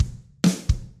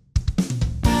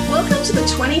Welcome to the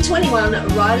 2021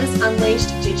 Writers Unleashed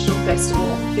Digital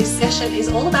Festival. This session is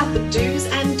all about the do's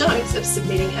and don'ts of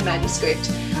submitting a manuscript.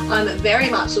 I'm very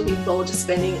much looking forward to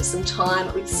spending some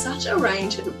time with such a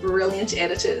range of brilliant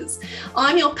editors.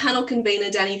 I'm your panel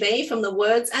convener, Danny V, from the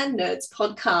Words and Nerds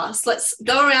podcast. Let's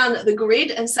go around the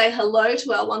grid and say hello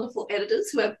to our wonderful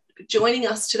editors who are joining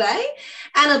us today.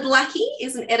 Anna Blackie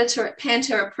is an editor at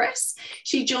Pantera Press.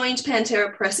 She joined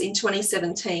Pantera Press in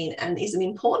 2017 and is an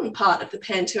important part of the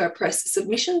Pantera Press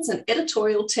submissions and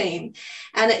editorial team.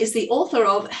 Anna is the author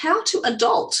of How to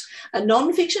Adult, a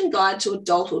non-fiction guide to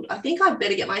adulthood. I think I'd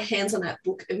better get my hands on that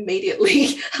book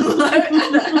immediately. Hello,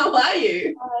 Anna. How are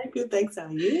you? Hi, good, thanks. How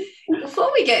are you?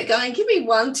 Before we get going, give me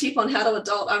one tip on how to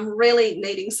adult. I'm really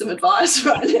needing some advice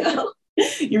right now.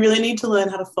 You really need to learn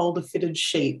how to fold a fitted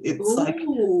sheet. It's like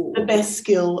the best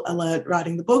skill I learned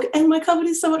writing the book, and my cupboard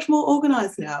is so much more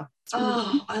organised now.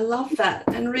 Oh, I love that.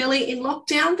 And really, in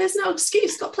lockdown, there's no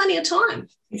excuse. Got plenty of time.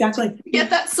 Exactly. Get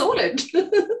that sorted.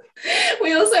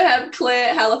 We also have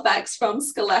Claire Halifax from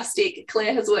Scholastic.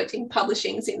 Claire has worked in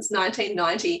publishing since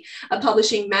 1990, a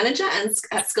publishing manager and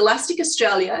at Scholastic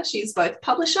Australia. She's both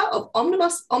publisher of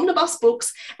Omnibus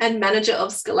Books and manager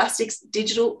of Scholastic's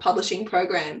digital publishing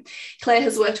program. Claire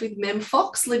has worked with Mem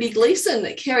Fox, Libby Gleeson,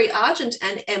 Kerry Argent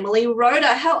and Emily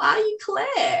Rhoda. How are you,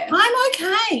 Claire? I'm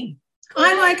okay.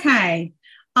 I'm okay.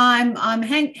 I'm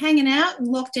hanging out in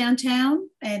lockdown town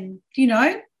and, you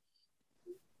know,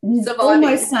 surviving.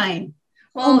 Almost sane.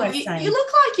 Well, you look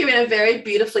like you're in a very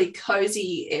beautifully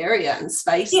cozy area and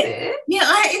space there. Yeah,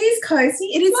 it is cozy.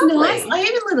 It is lovely. Nice. I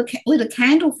even lit a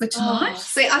candle for tonight.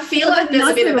 See, I feel like there's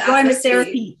a bit of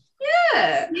aromatherapy.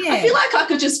 Yeah. I feel like I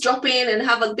could just drop in and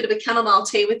have a bit of a chamomile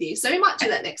tea with you. So we might do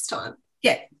that next time.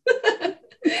 Yeah.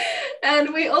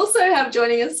 And we also have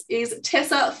joining us is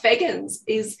Tessa Feggins.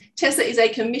 Tessa is a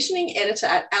commissioning editor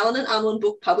at Allen & Unwin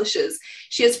Book Publishers.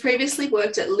 She has previously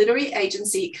worked at literary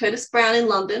agency Curtis Brown in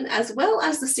London, as well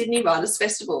as the Sydney Writers'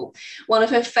 Festival. One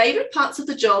of her favourite parts of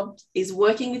the job is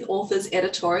working with authors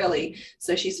editorially,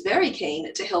 so she's very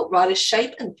keen to help writers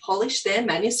shape and polish their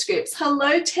manuscripts.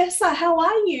 Hello, Tessa. How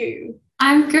are you?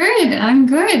 I'm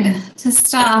good.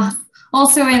 Just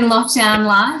also in lockdown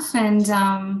life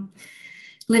and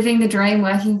living the dream,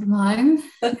 working from home,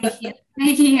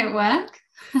 making it work.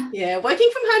 Yeah, working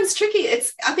from home is tricky.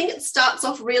 I think it starts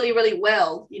off really, really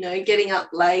well, you know, getting up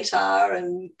later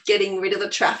and getting rid of the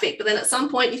traffic. But then at some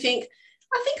point you think,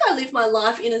 I think I live my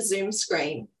life in a Zoom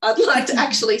screen. I'd like to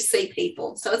actually see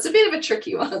people. So it's a bit of a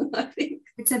tricky one, I think.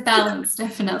 It's a balance,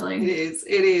 definitely.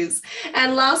 It is.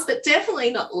 And last but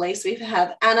definitely not least, we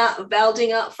have Anna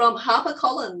Valdinger from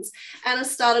HarperCollins. Anna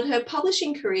started her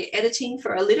publishing career editing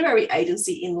for a literary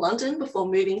agency in London before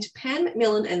moving to Pan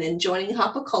Macmillan and then joining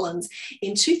HarperCollins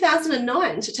in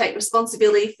 2009 to take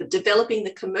responsibility for developing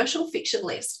the commercial fiction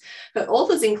list. Her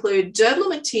authors include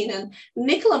Derbla McTiernan,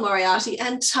 Nicola Moriarty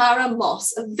and Tara Moss.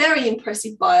 A very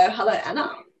impressive bio. Hello,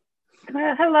 Anna.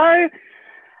 Hello.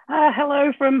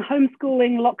 Hello from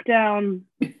homeschooling lockdown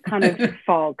kind of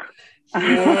fog.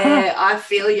 Yeah, I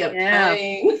feel your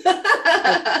pain.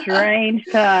 A strange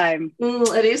time.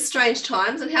 It is strange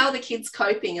times. And how are the kids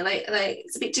coping?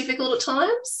 It's a bit difficult at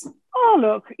times? Oh,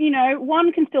 look, you know,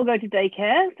 one can still go to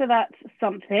daycare, so that's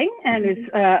something, and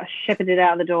is shepherded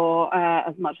out the door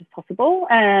as much as possible.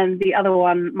 And the other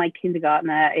one, my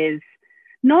kindergartner, is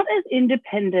not as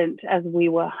independent as we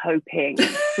were hoping.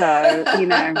 So, you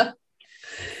know,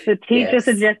 the teacher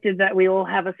suggested that we all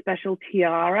have a special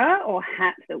tiara or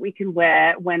hat that we can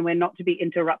wear when we're not to be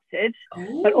interrupted.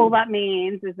 Ooh. But all that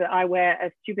means is that I wear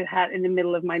a stupid hat in the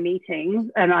middle of my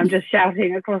meetings and I'm just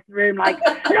shouting across the room like,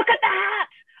 look at that!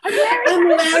 I'm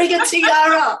wearing a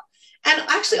tiara. And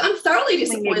actually, I'm thoroughly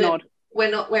disappointed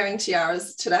we're not wearing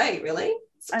tiaras today, really.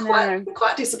 I'm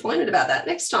quite disappointed about that.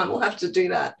 Next time we'll have to do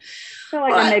that. I feel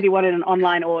like I maybe wanted an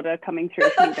online order coming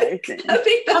through from very soon. I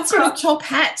think that's right. A top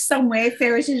hat somewhere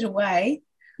ferreted away.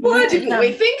 Why didn't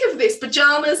we think of this?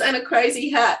 Pajamas and a crazy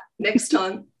hat next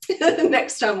time.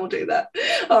 Next time we'll do that.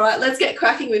 All right, let's get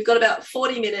cracking. We've got about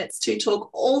 40 minutes to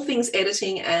talk all things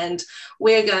editing, and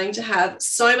we're going to have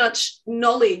so much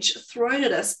knowledge thrown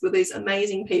at us with these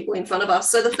amazing people in front of us.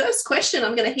 So the first question,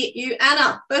 I'm going to hit you,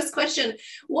 Anna. First question,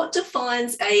 what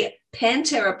defines a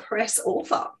Pantera Press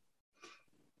author?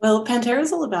 Well, Pantera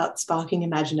is all about sparking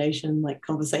imagination, like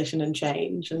conversation and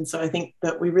change. And so I think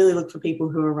that we really look for people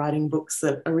who are writing books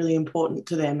that are really important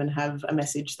to them and have a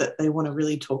message that they want to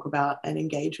really talk about and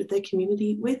engage with their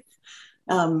community with.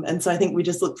 And so I think we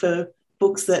just look for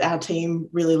books that our team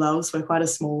really loves. We're quite a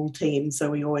small team, so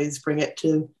we always bring it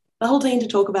to the whole team to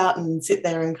talk about and sit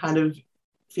there and kind of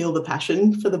feel the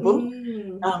passion for the book.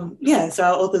 So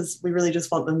our authors, we really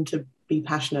just want them to be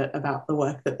passionate about the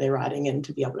work that they're writing and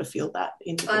to be able to feel that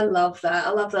in the book. I love that.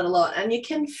 I love that a lot. And you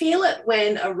can feel it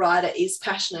when a writer is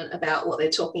passionate about what they're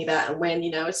talking about, and when,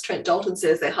 you know, as Trent Dalton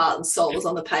says, their heart and soul is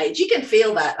on the page. You can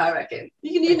feel that, I reckon.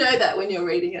 You know that when you're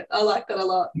reading it. I like that a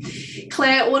lot.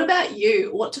 Claire, what about you?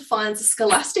 What defines a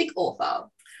scholastic author?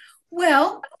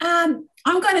 Well, I'm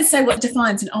going to say what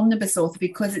defines an omnibus author,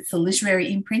 because it's a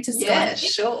literary imprint of Scholastic. Yeah,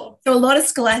 sure. So a lot of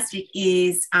Scholastic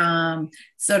is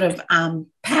sort of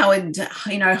powered,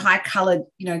 you know, high-coloured,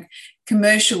 you know,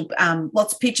 commercial,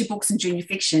 lots of picture books and junior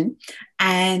fiction,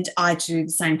 and I do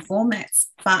the same formats.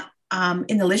 But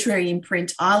in the literary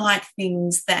imprint, I like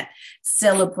things that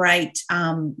celebrate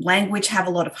language, have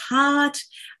a lot of heart,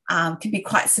 can be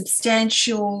quite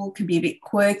substantial, can be a bit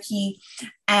quirky.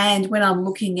 And when I'm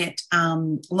looking at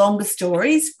longer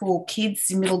stories for kids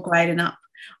in middle grade and up,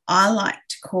 I like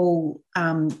to call,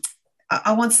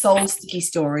 I want soul sticky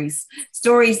stories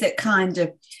that kind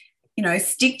of, you know,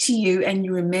 stick to you and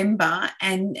you remember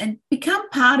and become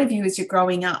part of you as you're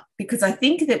growing up. Because I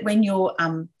think that when you're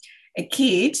a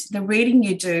kid, the reading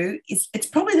you do it's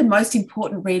probably the most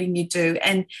important reading you do,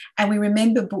 and we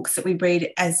remember books that we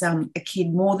read as a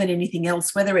kid more than anything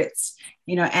else, whether it's,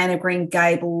 you know, Anne of Green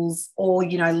Gables or,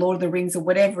 you know, Lord of the Rings or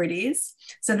whatever it is.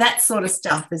 So that sort of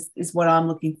stuff is what I'm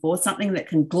looking for, something that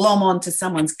can glom onto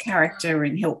someone's character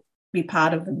and help be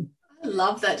part of them. I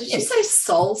love that. Did you say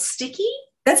soul sticky?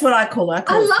 That's what I call it.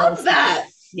 I love that.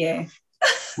 Yeah.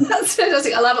 That's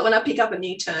fantastic. I love it when I pick up a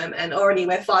new term and already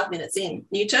we're 5 minutes in.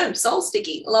 New term, soul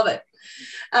sticky. Love it.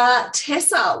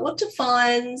 Tessa, what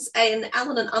defines an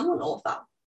Allen and Unwin author?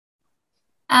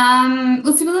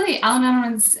 Well, similarly, Allen and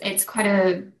Unwin's,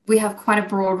 we have quite a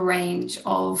broad range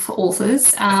of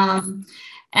authors.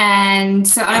 And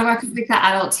so I work with the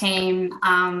adult team.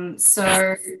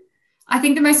 So I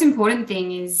think the most important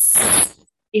thing is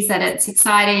that it's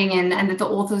exciting and that the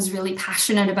author's really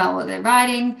passionate about what they're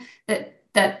writing,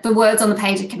 that the words on the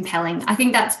page are compelling. I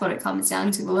think that's what it comes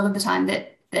down to a lot of the time,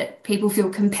 that people feel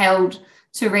compelled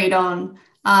to read on,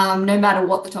 no matter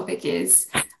what the topic is.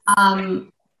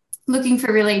 Looking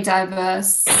for really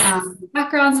diverse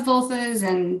backgrounds of authors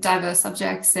and diverse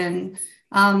subjects, and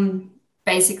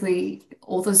basically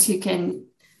authors who can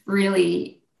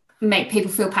really make people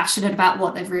feel passionate about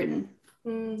what they've written.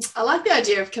 I like the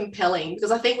idea of compelling,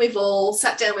 because I think we've all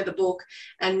sat down with a book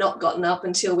and not gotten up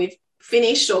until we've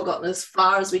finished or gotten as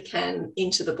far as we can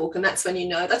into the book, and that's when you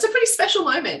know that's a pretty special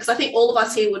moment, because I think all of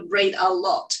us here would read a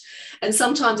lot, and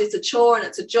sometimes it's a chore and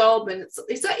it's a job and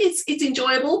it's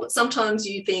enjoyable, but sometimes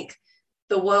you think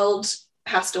the world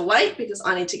has to wait because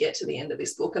I need to get to the end of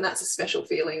this book, and that's a special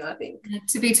feeling, I think.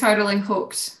 To be totally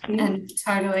hooked and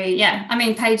totally, yeah. I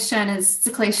mean, page turners, it's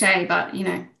a cliche, but, you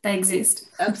know, they exist.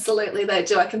 Absolutely, they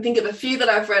do. I can think of a few that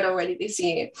I've read already this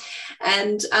year.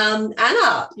 And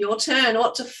Anna, your turn.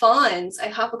 What defines a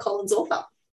HarperCollins author?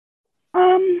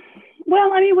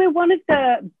 Well, I mean, we're one of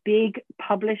the big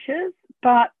publishers,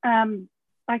 but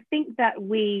I think that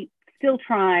we still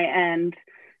try and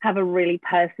have a really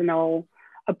personal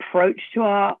approach to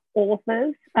our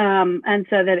authors, and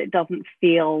so that it doesn't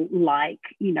feel like,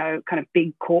 you know, kind of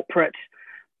big corporate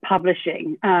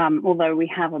publishing, although we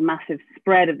have a massive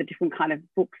spread of the different kind of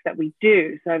books that we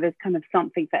do, so there's kind of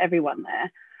something for everyone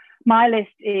there. My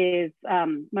list is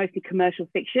mostly commercial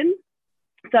fiction,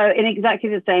 so in exactly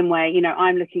the same way, you know,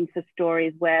 I'm looking for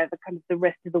stories where the kind of the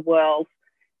rest of the world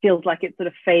feels like it sort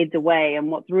of fades away, and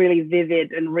what's really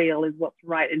vivid and real is what's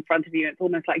right in front of you. It's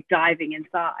almost like diving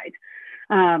inside.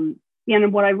 You know,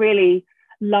 what I really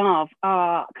love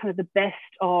are kind of the best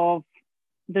of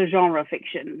the genre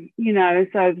fiction, you know,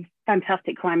 so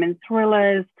fantastic crime and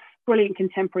thrillers, brilliant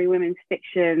contemporary women's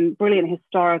fiction, brilliant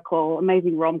historical,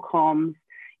 amazing rom-coms,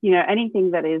 you know,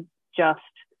 anything that is just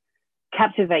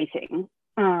captivating,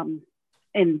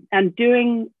 and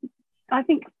doing, I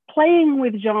think, playing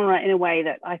with genre in a way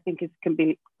that I think can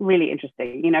be really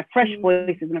interesting, you know, fresh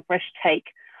voices and a fresh take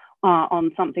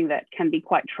on something that can be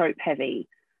quite trope heavy.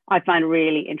 I find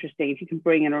really interesting if you can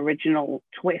bring an original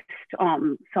twist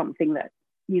on something that,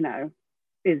 you know,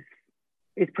 is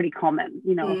pretty common,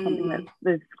 you know, or something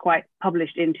that's quite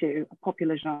published into a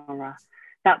popular genre.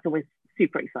 That's always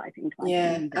super exciting to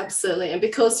find. Absolutely. And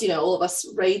because, you know, all of us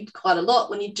read quite a lot,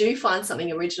 when you do find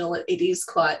something original, it is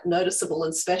quite noticeable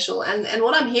and special. And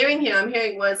what I'm hearing here, I'm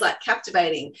hearing words like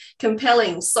captivating,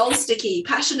 compelling, soul sticky,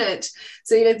 passionate.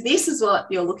 So, you know, this is what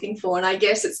you're looking for. And I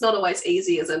guess it's not always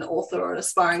easy as an author or an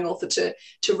aspiring author to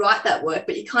write that work,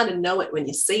 but you kind of know it when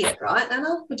you see it, right,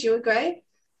 Anna? Would you agree?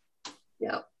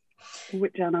 Yeah.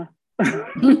 Which Anna?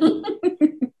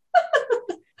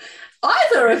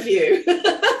 Either of you.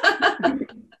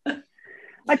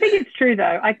 I think it's true,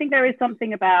 though. I think there is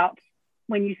something about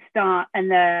when you start, and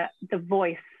the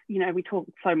voice, you know, we talk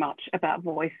so much about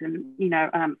voice, and, you know,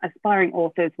 aspiring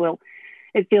authors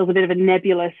it feels a bit of a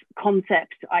nebulous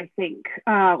concept, I think,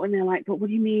 when they're like, but what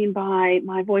do you mean by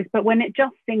my voice? But when it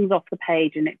just sings off the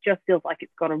page and it just feels like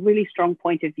it's got a really strong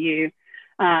point of view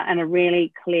and a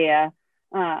really clear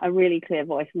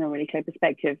voice and a really clear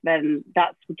perspective, then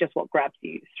that's just what grabs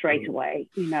you straight away,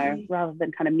 you know, rather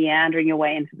than kind of meandering your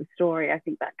way into the story. I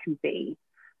think that can be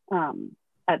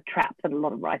a trap that a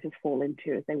lot of writers fall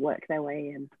into as they work their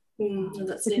way in.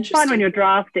 That's Which is fine when you're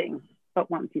drafting, but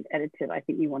once you've edited, I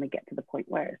think you want to get to the point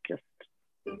where it's just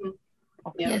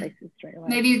off the basis straight away.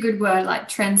 Maybe a good word like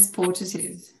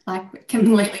transportative, like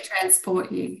completely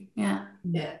transport you. Yeah,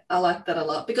 I like that a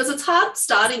lot, because it's hard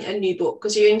starting a new book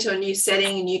because you're into a new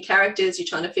setting, new characters, you're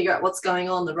trying to figure out what's going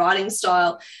on, the writing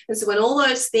style. And so when all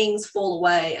those things fall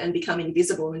away and become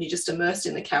invisible and you're just immersed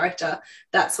in the character,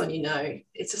 that's when you know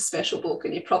it's a special book,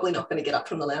 and you're probably not going to get up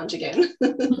from the lounge again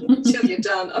until you're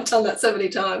done. I've done that so many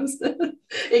times.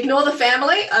 Ignore the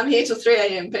family. I'm here till 3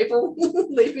 a.m, people.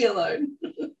 Leave me alone.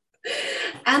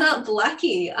 Anna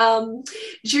Blackie,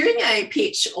 during a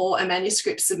pitch or a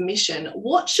manuscript submission,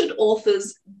 what should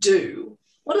authors do?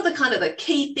 What are the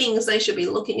key things they should be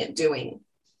looking at doing?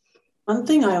 One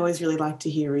thing I always really like to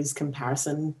hear is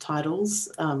comparison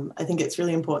titles. I think it's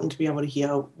really important to be able to hear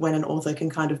when an author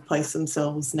can kind of place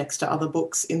themselves next to other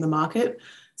books in the market.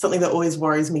 Something that always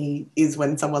worries me is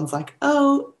when someone's like,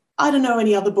 oh, I don't know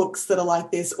any other books that are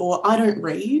like this, or I don't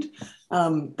read.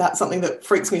 That's something that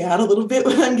freaks me out a little bit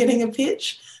when I'm getting a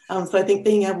pitch. So I think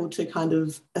being able to kind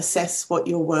of assess what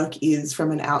your work is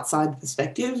from an outside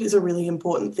perspective is a really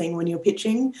important thing when you're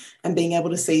pitching, and being able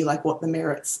to see like what the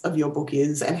merits of your book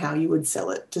is and how you would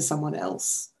sell it to someone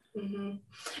else. And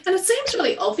it seems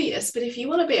really obvious, but if you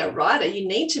want to be a writer, you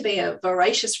need to be a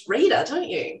voracious reader, don't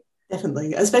you?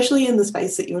 Definitely, especially in the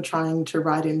space that you're trying to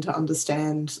write in, to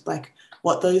understand like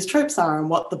what those tropes are and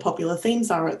what the popular themes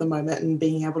are at the moment, and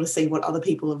being able to see what other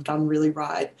people have done really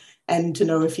right, and to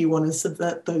know if you want to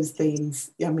subvert those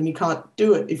themes. I mean, you can't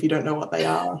do it if you don't know what they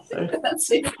are. So. That's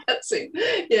it.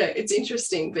 Yeah, it's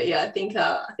interesting. But yeah, I think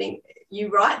you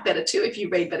write better too if you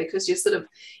read better, because you're sort of,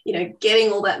 you know,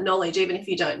 getting all that knowledge, even if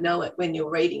you don't know it, when you're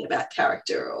reading about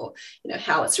character or, you know,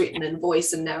 how it's written and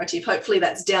voice and narrative. Hopefully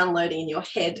that's downloading in your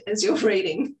head as you're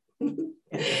reading.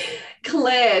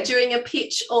 Claire, during a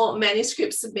pitch or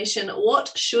manuscript submission,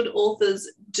 what should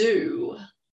authors do?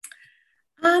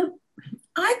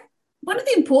 One of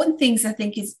the important things I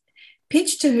think is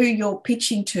pitch to who you're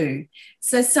pitching to.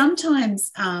 So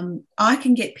sometimes I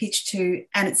can get pitched to,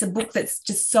 and it's a book that's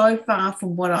just so far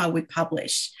from what I would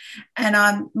publish.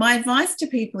 And my advice to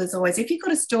people is always, if you've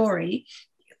got a story,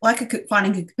 like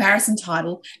finding a comparison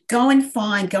title, go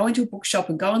into a bookshop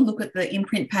and go and look at the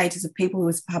imprint pages of people who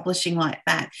are publishing like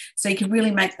that, so you can really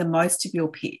make the most of your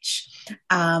pitch.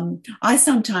 I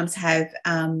sometimes have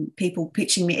people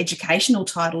pitching me educational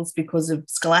titles because of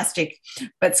Scholastic,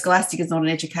 but Scholastic is not an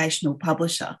educational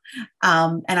publisher.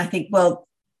 And I think, well,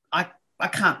 I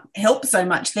can't help so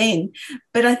much then.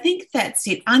 But I think that's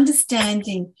it,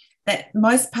 understanding that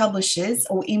most publishers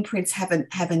or imprints have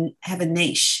a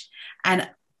niche, and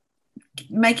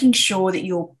making sure that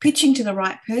you're pitching to the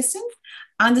right person,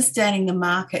 understanding the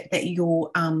market that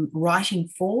you're writing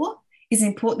for is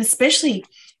important, especially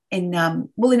in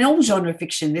all genre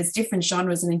fiction. There's different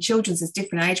genres, and in children's there's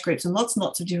different age groups and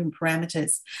lots of different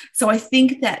parameters. So I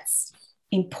think that's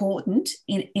important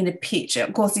in a pitch.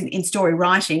 Of course, in story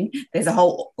writing, there's a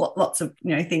whole lots of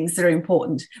things that are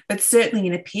important, but certainly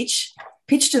in a pitch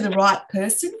to the right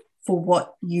person for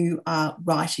what you are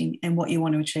writing and what you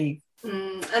want to achieve.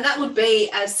 And that would be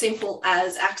as simple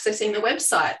as accessing the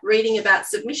website, reading about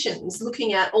submissions,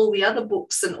 looking at all the other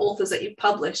books and authors that you've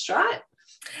published, right?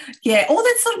 Yeah, all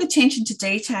that sort of attention to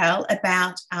detail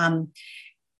about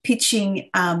pitching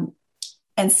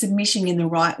and submitting in the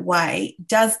right way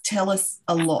does tell us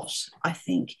a lot, I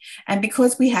think. And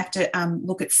because we have to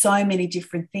look at so many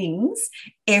different things,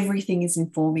 everything is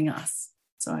informing us.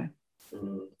 So...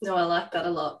 No, I like that a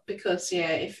lot, because,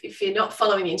 yeah, if you're not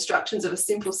following the instructions of a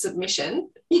simple submission,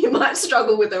 you might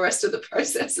struggle with the rest of the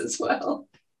process as well.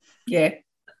 Yeah.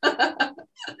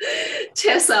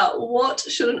 Tessa, what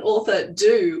should an author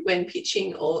do when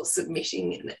pitching or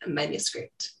submitting a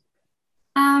manuscript?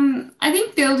 I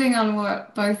think building on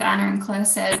what both Anna and Claire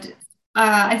said,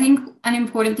 I think an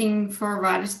important thing for a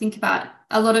writer to think about,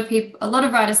 a lot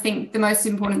of writers think the most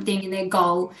important thing in their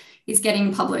goal is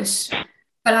getting published.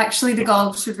 But actually the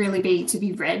goal should really be to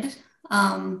be read.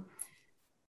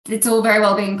 It's all very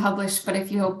well being published, but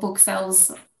if your book sells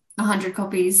 100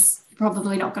 copies, you're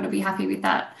probably not going to be happy with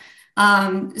that.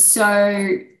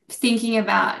 So thinking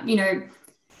about,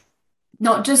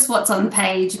 not just what's on the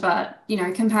page, but,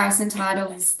 comparison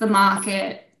titles, the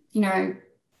market,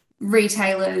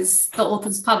 retailers, the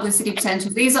author's publicity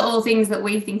potential. These are all things that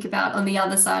we think about on the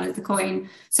other side of the coin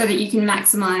so that you can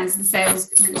maximize the sales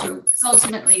potential. Because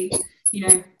ultimately,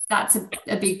 that's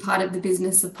a big part of the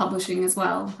business of publishing as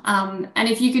well. And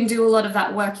if you can do a lot of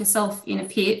that work yourself in a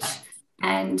pitch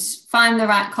and find the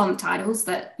right comp titles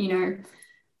that,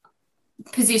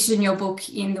 position your book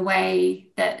in the way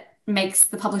that makes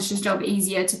the publisher's job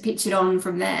easier to pitch it on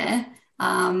from there,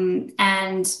 and,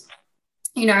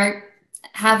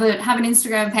 have an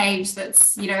Instagram page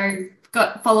that's,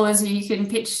 got followers who you can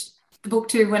pitch the book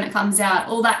to when it comes out.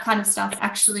 All that kind of stuff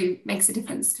actually makes a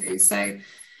difference too. So,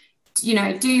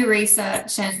 do your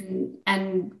research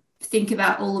and think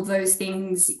about all of those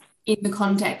things in the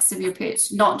context of your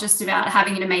pitch, not just about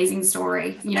having an amazing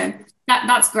story.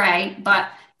 That's great, but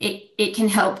it can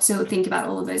help to think about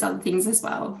all of those other things as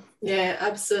well. Yeah,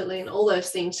 absolutely. And all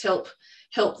those things help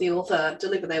the author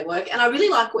deliver their work. And I really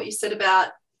like what you said about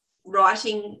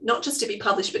writing, not just to be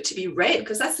published, but to be read,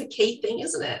 because that's the key thing,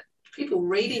 isn't it? People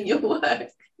reading your work.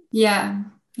 Yeah.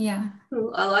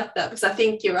 I like that, because I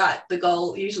think you're right. The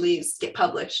goal usually is to get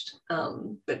published.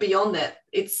 But beyond that,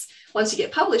 it's once you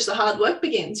get published, the hard work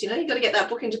begins. You've got to get that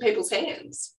book into people's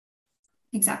hands.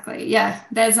 Exactly. Yeah.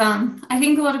 There's I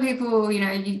think a lot of people,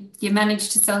 you manage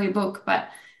to sell your book, but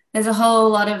there's a whole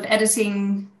lot of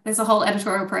editing. There's a whole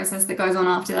editorial process that goes on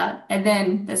after that, and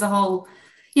then there's a whole,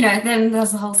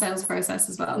 sales process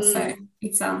as well. So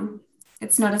it's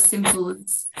not as simple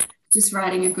as just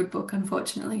writing a good book,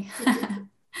 unfortunately.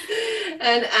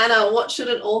 And Anna, what should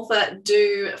an author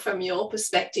do from your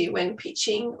perspective when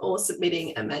pitching or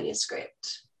submitting a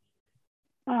manuscript?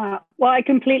 Well, I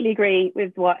completely agree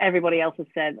with what everybody else has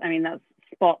said. I mean, that's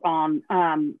spot on.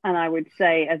 And I would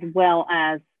say, as well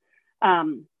as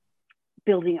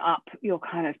building up your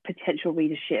kind of potential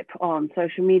readership on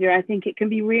social media, I think it can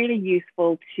be really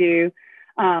useful to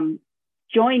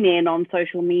join in on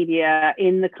social media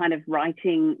in the kind of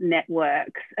writing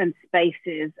networks and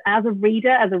spaces as a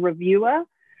reader, as a reviewer,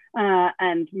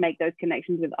 and make those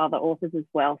connections with other authors as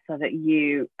well, so that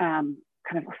you kind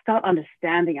of start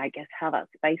understanding, I guess, how that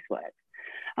space works.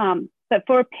 But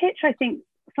for a pitch, I think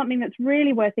something that's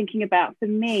really worth thinking about for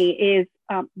me is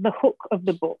the hook of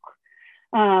the book.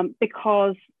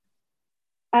 Because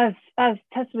as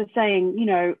Tessa was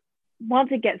saying, once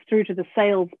it gets through to the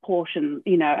sales portion,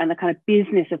 and the kind of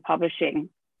business of publishing,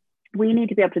 we need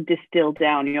to be able to distill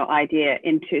down your idea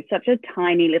into such a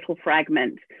tiny little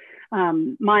fragment.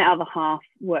 My other half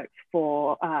works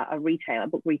for a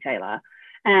book retailer,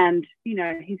 and,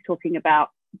 he's talking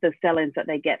about the sell-ins that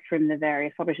they get from the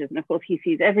various publishers. And of course, he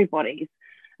sees everybody's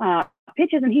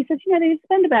pitches, and he says, they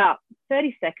spend about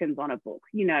 30 seconds on a book,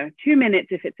 2 minutes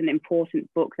if it's an important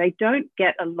book. They don't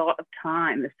get a lot of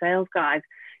time, the sales guys,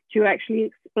 to actually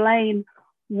explain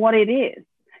what it is.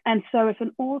 And so if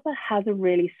an author has a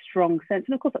really strong sense,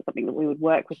 and of course that's something that we would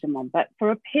work with them on, but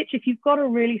for a pitch, if you've got a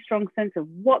really strong sense of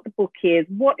what the book is,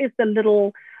 what is the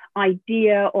little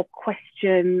idea or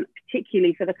question,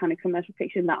 particularly for the kind of commercial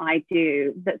fiction that I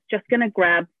do, that's just going to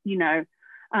grab,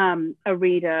 a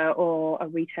reader or a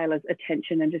retailer's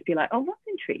attention and just be like, oh, that's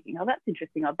intriguing, oh, that's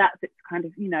interesting, or that's its kind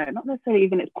of, not necessarily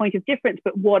even its point of difference,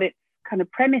 but what its kind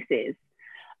of premise is,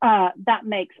 that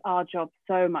makes our job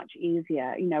so much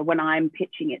easier, when I'm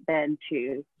pitching it then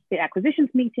to the acquisitions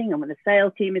meeting, and when the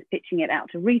sales team is pitching it out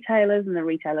to retailers, and the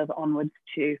retailers onwards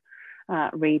to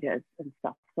readers and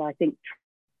stuff. So I think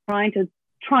trying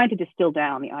to distill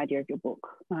down the idea of your book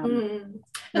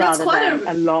rather than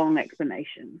a long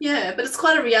explanation. Yeah, but it's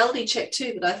quite a reality check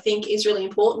too that I think is really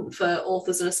important for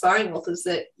authors and aspiring authors,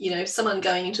 that, someone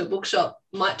going into a bookshop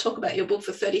might talk about your book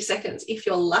for 30 seconds if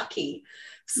you're lucky.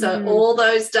 So all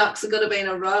those ducks have got to be in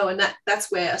a row, and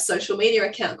that's where a social media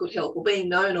account could help, or being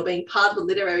known, or being part of the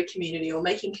literary community, or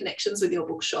making connections with your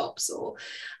bookshops, or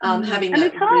having. And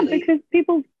it's hard because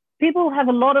people have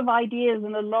a lot of ideas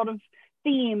and a lot of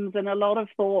themes and a lot of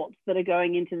thoughts that are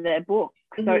going into their book.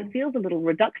 So it feels a little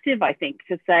reductive, I think,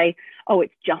 to say, oh,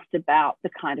 it's just about the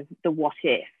kind of the what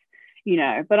if,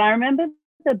 But I remember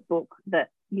the book that,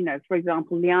 for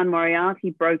example, Liane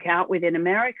Moriarty broke out with in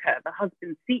America, The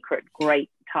Husband's Secret, great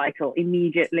title,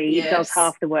 immediately. Yes. It does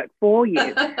half the work for you,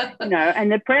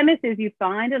 And the premise is you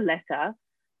find a letter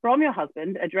from your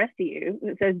husband addressed to you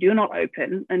that says, do not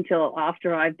open until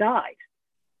after I've died.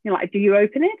 You're like, do you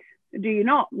open it? Do you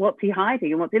not? What's he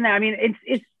hiding and what's in there? I mean,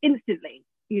 it's instantly,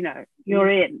 you're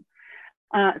in.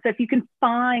 So if you can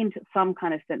find some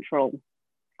kind of central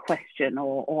question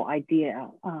or idea,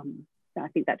 I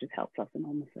think that just helps us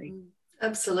enormously.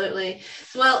 Absolutely.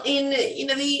 Well,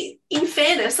 in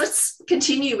fairness, let's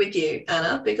continue with you,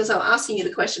 Anna, because I'm asking you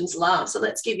the questions last. So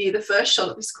let's give you the first shot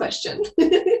at this question,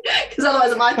 because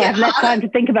otherwise it might get harder. Less time to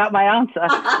think about my answer.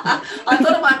 I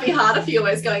thought it might be harder for you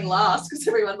always going last, because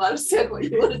everyone might have said what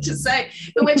you wanted to say.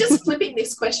 But we're just flipping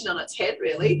this question on its head,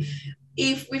 really.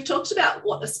 If we've talked about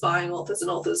what aspiring authors and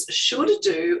authors should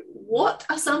do, what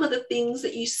are some of the things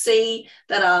that you see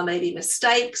that are maybe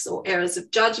mistakes or errors of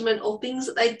judgment or things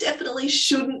that they definitely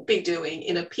shouldn't be doing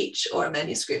in a pitch or a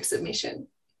manuscript submission?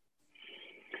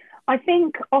 I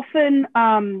think often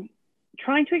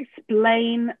trying to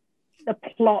explain the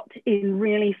plot in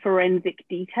really forensic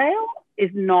detail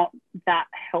is not that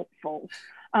helpful.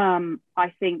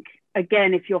 I think,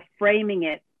 again, if you're framing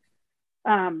it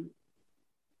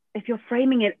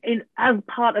in as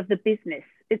part of the business,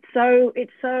 it's so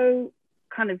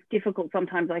kind of difficult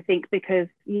sometimes, I think, because,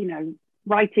 you know,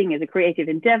 writing is a creative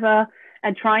endeavor,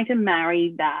 and trying to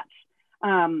marry that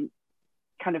kind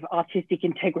of artistic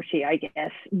integrity, I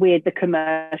guess, with the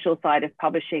commercial side of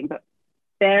publishing. But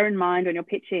bear in mind when you're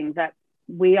pitching that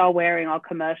we are wearing our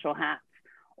commercial hats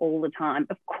all the time.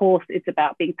 Of course, it's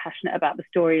about being passionate about the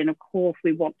story, and of course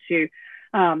we want to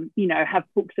have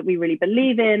books that we really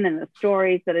believe in, and the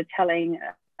stories that are telling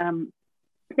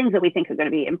things that we think are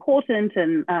going to be important,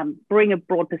 and bring a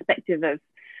broad perspective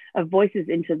of voices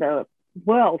into the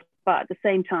world. But at the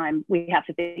same time, we have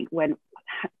to think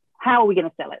how are we going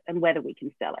to sell it, and whether we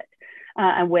can sell it,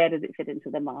 and where does it fit into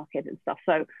the market and stuff.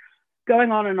 So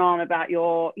going on and on about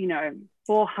your,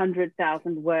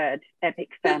 400,000 word epic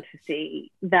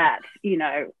fantasy that,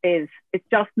 it's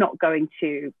just not going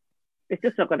to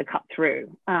cut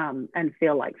through and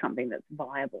feel like something that's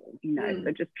viable,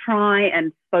 So just try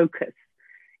and focus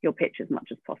your pitch as much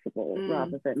as possible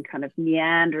rather than kind of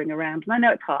meandering around. And I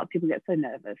know it's hard. People get so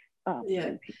nervous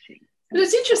in pitching. But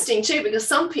it's interesting too, because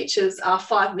some pitches are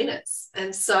 5 minutes.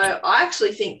 And so I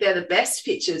actually think they're the best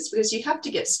pitches, because you have to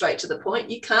get straight to the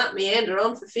point. You can't meander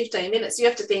on for 15 minutes. You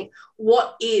have to think,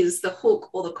 what is the hook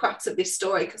or the crux of this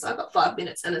story? Because I've got 5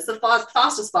 minutes, and it's the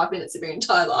fastest 5 minutes of your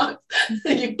entire life.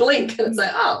 You blink and it's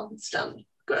like, oh, it's done.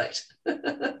 Great.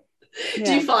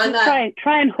 Do you find that?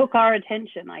 Try and hook our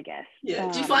attention, I guess.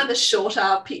 Yeah. Do you find the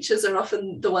shorter pitches are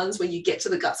often the ones where you get to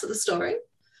the guts of the story?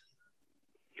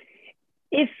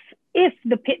 If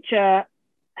the pitcher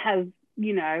has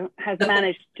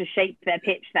managed to shape their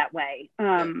pitch that way,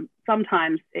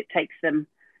 sometimes it takes them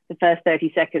the first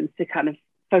 30 seconds to kind of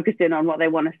focus in on what they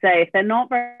want to say. If they're not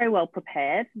very well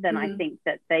prepared, then I think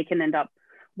that they can end up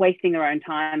wasting their own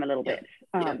time a little bit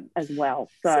as well.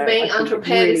 So being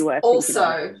unprepared really is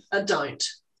also a don't.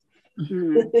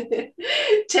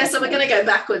 Tessa, we're going to go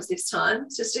backwards this time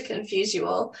just to confuse you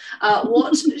all.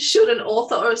 What should an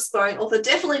author or aspiring author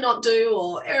definitely not do,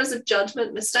 or errors of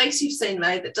judgment, mistakes you've seen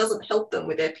made that doesn't help them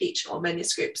with their pitch or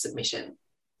manuscript submission?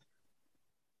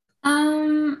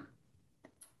 Probably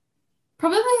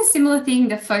a similar thing,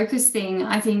 the focus thing.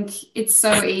 I think it's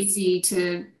so easy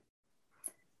to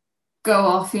go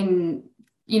off in,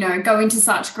 go into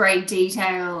such great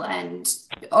detail and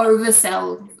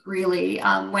oversell, really,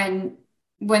 when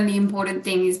the important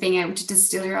thing is being able to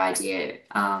distill your idea.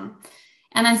 And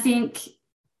I think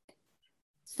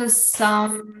for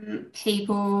some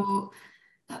people,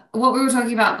 what we were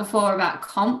talking about before about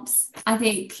comps, I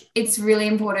think it's really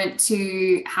important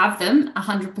to have them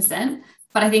 100%,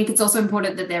 but I think it's also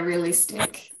important that they're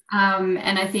realistic.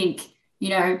 And I think,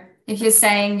 if you're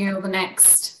saying you're the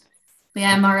next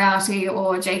Leanne Moriarty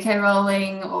or J.K.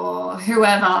 Rowling or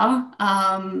whoever,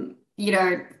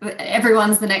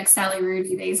 everyone's the next Sally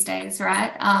Rooney these days,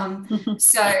 right?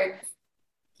 So,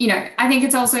 I think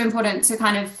it's also important to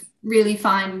kind of really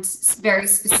find very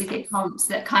specific comps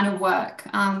that kind of work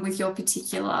with your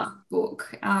particular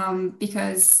book,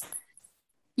 because,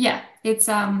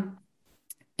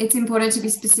 it's important to be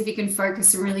specific and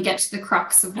focused and really get to the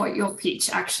crux of what your pitch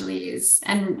actually is,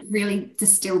 and really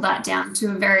distill that down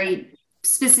to a very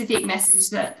specific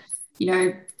message that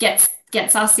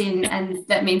gets us in, and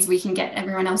that means we can get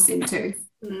everyone else in too.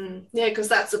 Yeah, because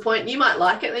that's the point. You might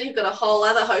like it, then you've got a whole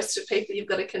other host of people you've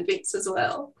got to convince as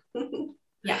well.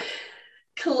 Yeah.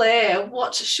 Claire,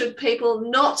 what should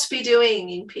people not be doing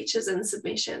in pitches and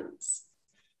submissions?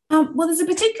 Well, there's a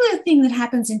particular thing that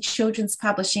happens in children's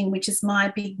publishing, which is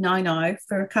my big no-no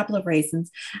for a couple of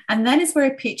reasons. And that is where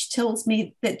a pitch tells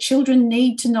me that children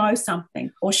need to know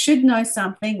something, or should know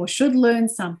something, or should learn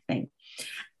something.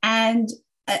 And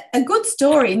a good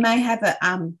story may have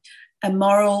a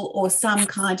moral or some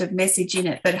kind of message in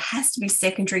it, but it has to be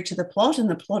secondary to the plot, and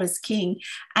the plot is king.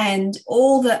 And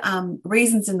all the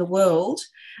reasons in the world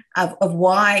of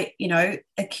why, a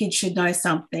kid should know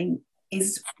something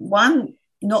is one,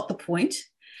 not the point,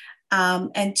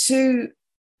 and two,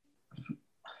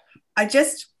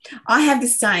 I have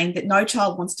this saying that no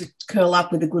child wants to curl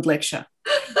up with a good lecture,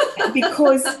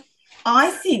 because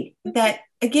I think that,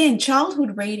 again,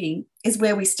 childhood reading is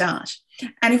where we start.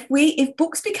 And if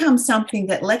books become something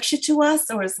that lecture to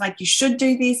us, or it's like you should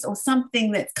do this, or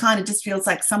something that kind of just feels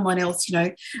like someone else,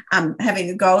 having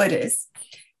a go at us,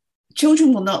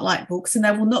 children will not like books, and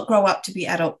they will not grow up to be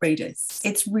adult readers.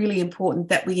 It's really important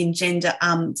that we engender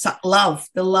love,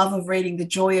 the love of reading, the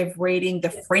joy of reading, the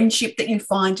friendship that you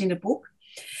find in a book.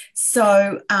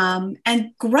 So,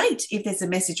 and great if there's a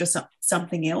message or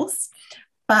something else,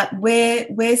 but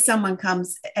where someone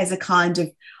comes as a kind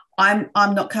of, I'm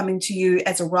not coming to you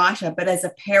as a writer, but as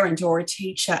a parent or a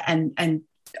teacher, and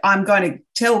I'm going to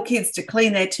tell kids to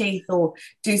clean their teeth or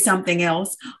do something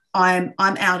else, I'm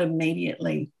out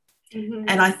immediately. Mm-hmm.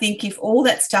 And I think if all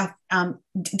that stuff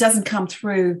doesn't come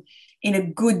through in a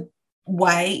good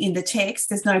way in the text,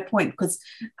 there's no point, because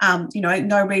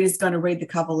no reader's going to read the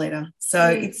cover letter. So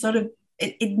it's sort of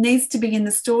it needs to be in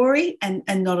the story and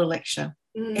not a lecture.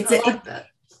 I like that.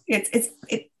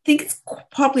 I think it's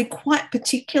probably quite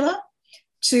particular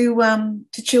to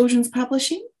children's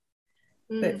publishing.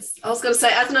 But I was going to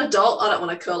say, as an adult, I don't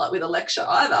want to curl up with a lecture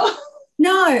either.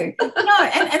 No, and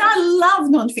I love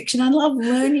nonfiction. I love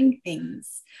learning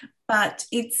things, but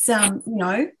it's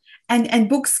and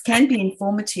books can be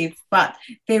informative, but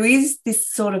there is this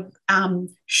sort of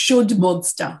should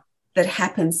monster that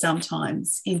happens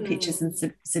sometimes in pitches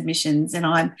and submissions,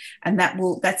 and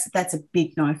that's a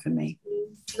big no for me.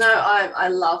 No, I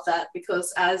love that,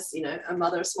 because as a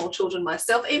mother of small children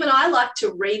myself, even I like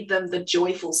to read them the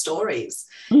joyful stories,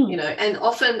 and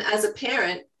often as a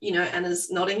parent,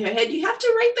 Anna's nodding her head, you have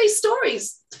to read these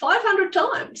stories 500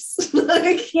 times.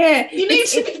 You need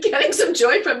to be getting some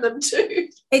joy from them too.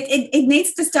 It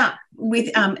needs to start with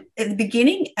at the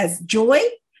beginning as joy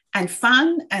and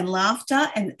fun and laughter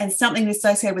and something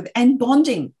associated with, and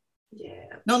bonding. Yeah.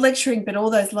 Not lecturing, but all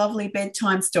those lovely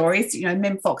bedtime stories,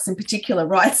 Mem Fox in particular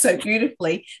writes so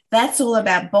beautifully. That's all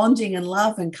about bonding and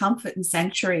love and comfort and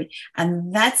sanctuary.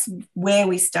 And that's where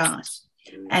we start.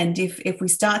 And if we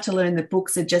start to learn that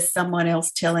books are just someone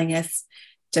else telling us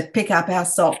to pick up our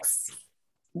socks,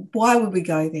 why would we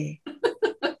go there?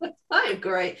 I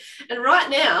agree. And right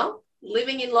now,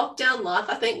 living in lockdown life,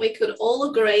 I think we could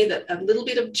all agree that a little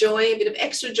bit of joy, a bit of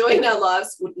extra joy in our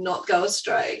lives would not go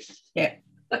astray. Yeah.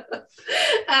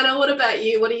 Anna, what about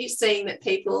you? What are you seeing that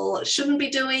people shouldn't be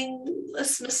doing,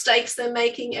 mistakes they're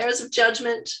making, errors of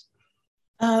judgment?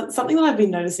 Something that I've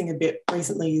been noticing a bit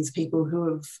recently is people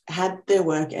who have had their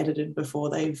work edited before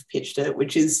they've pitched it,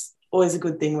 which is always a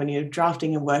good thing when you're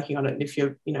drafting and working on it, and if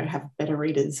you have better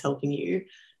readers helping you,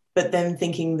 but then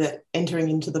thinking that entering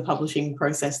into the publishing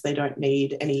process, they don't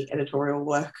need any editorial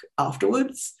work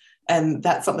afterwards. And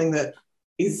that's something that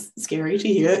is scary to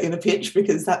hear in a pitch,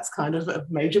 because that's kind of a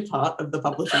major part of the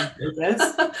publishing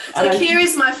process. Here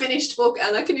is my finished book,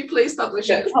 Anna, can you please publish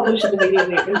it? Publish it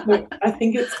immediately. So I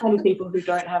think it's kind of people who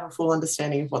don't have a full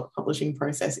understanding of what the publishing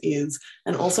process is,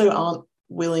 and also aren't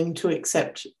willing to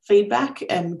accept feedback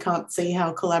and can't see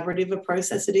how collaborative a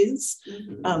process it is.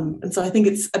 Mm-hmm. And so I think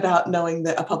it's about knowing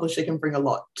that a publisher can bring a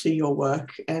lot to your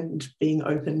work and being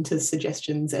open to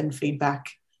suggestions and feedback,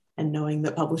 and knowing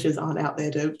that publishers aren't out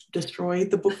there to destroy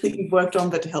the book that you've worked on,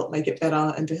 but to help make it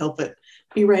better and to help it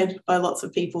be read by lots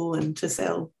of people and to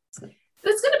sell. So.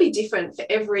 But it's going to be different for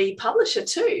every publisher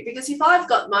too, because if I've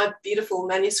got my beautiful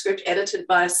manuscript edited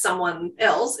by someone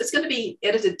else, it's going to be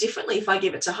edited differently if I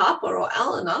give it to Harper or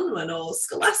Alan Unwin or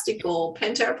Scholastic or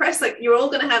Pantera Press. Like, you're all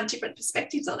going to have different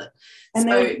perspectives on it. And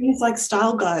there are things like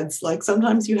style guides. Like,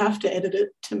 sometimes you have to edit it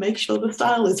to make sure the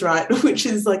style is right, which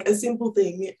is like a simple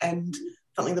thing and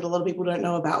something that a lot of people don't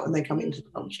know about when they come into the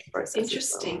publishing process.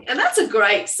 Interesting. Well. And that's a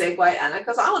great segue, Anna,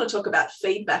 because I want to talk about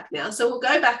feedback now. So we'll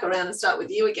go back around and start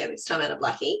with you again this time, Anna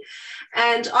Blackie.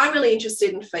 And I'm really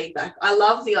interested in feedback. I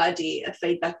love the idea of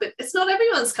feedback, but it's not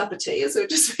everyone's cup of tea, as we've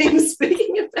just been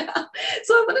speaking about.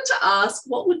 So I wanted to ask,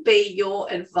 what would be your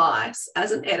advice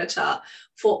as an editor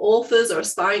for authors or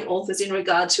aspiring authors in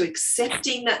regard to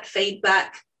accepting that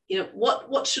feedback?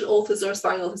 What should authors or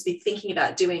aspiring authors be thinking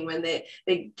about doing when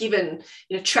they're given,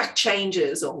 track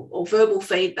changes or verbal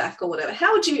feedback or whatever?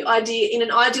 How would you in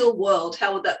an ideal world,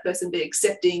 how would that person be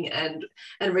accepting and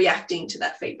reacting to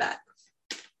that feedback?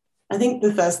 I think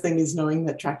the first thing is knowing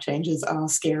that track changes are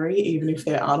scary, even if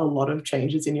there aren't a lot of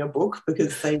changes in your book,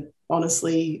 because they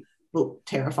honestly look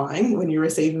terrifying when you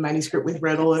receive a manuscript with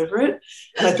red all over it.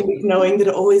 And I think knowing that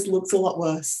it always looks a lot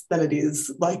worse than it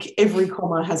is. Like, every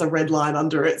comma has a red line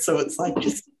under it. So it's like,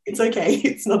 just It's okay.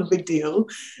 It's not a big deal.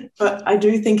 But I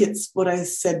do think it's what I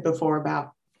said before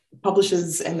about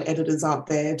publishers and editors aren't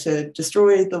there to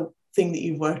destroy the thing that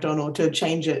you've worked on or to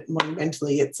change it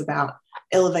monumentally. It's about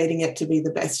elevating it to be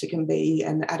the best it can be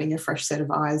and adding a fresh set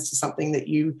of eyes to something that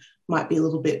you might be a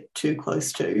little bit too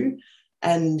close to.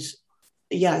 And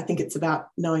yeah, I think it's about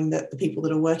knowing that the people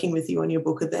that are working with you on your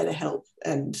book are there to help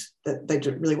and that they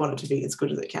really want it to be as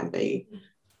good as it can be.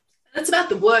 It's about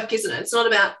the work, isn't it? It's not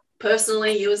about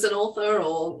personally you as an author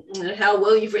or how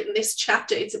well you've written this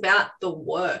chapter. It's about the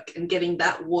work and getting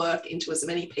that work into as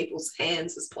many people's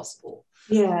hands as possible.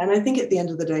 Yeah, and I think at the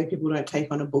end of the day, people don't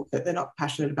take on a book that they're not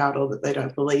passionate about or that they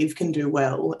don't believe can do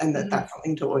well, and that's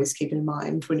something to always keep in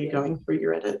mind when you're going through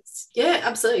your edits. Yeah,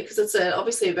 absolutely, because it's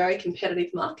obviously a very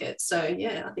competitive market. So,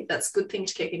 yeah, I think that's a good thing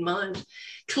to keep in mind.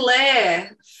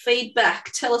 Claire,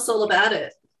 feedback, tell us all about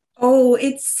it. Oh,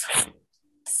 it's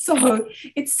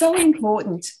so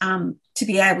important to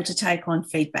be able to take on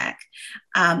feedback.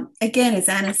 Again, as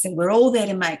Anna said, we're all there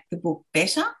to make the book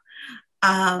better.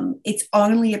 It's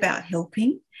only about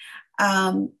helping.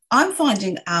 I'm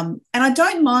finding, and I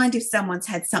don't mind if someone's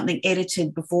had something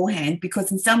edited beforehand,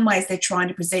 because in some ways they're trying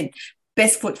to present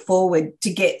best foot forward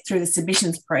to get through the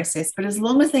submissions process. But as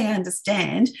long as they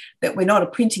understand that we're not a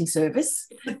printing service,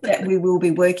 that we will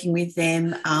be working with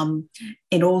them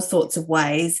in all sorts of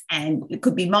ways, and it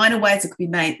could be minor ways, it could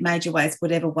be major ways,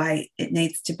 whatever way it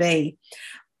needs to be,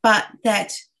 but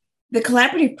that the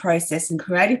collaborative process and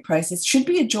creative process should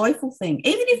be a joyful thing,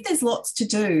 even if there's lots to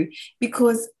do,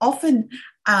 because often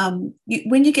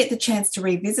when you get the chance to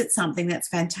revisit something, that's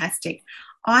fantastic.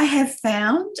 I have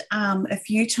found a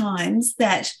few times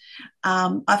that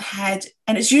I've had,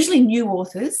 and it's usually new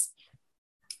authors,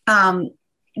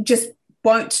 just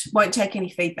won't take any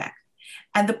feedback.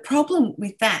 And the problem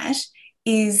with that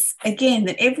is, again,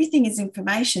 that everything is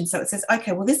information. So it says,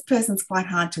 okay, well, this person's quite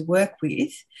hard to work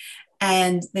with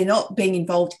and they're not being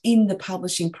involved in the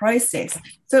publishing process.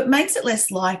 So it makes it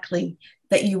less likely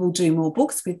that you will do more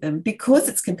books with them, because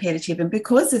it's competitive and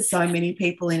because there's so many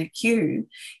people in a queue.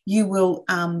 You will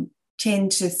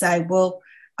tend to say, well,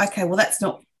 okay, well, that's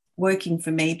not working for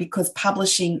me, because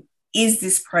publishing is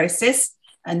this process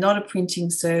and not a printing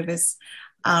service.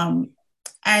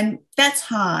 And that's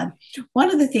hard.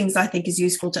 One of the things I think is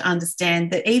useful to understand,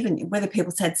 that even whether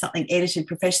people's had something edited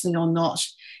professionally or not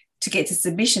to get to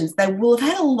submissions, they will have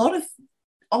had a lot of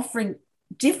offering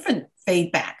different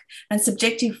feedback and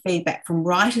subjective feedback from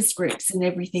writers' groups and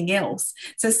everything else.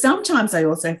 So sometimes I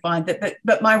also find that,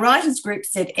 but my writers' group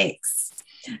said X,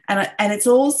 and it's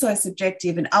also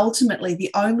subjective, and ultimately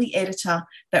the only editor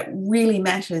that really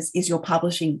matters is your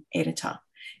publishing editor,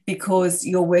 because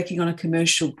you're working on a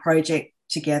commercial project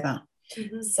together.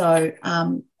 Mm-hmm. So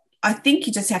I think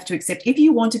you just have to accept, if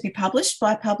you want to be published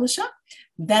by a publisher,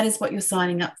 that is what you're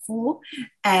signing up for.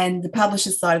 And the publisher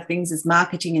side of things is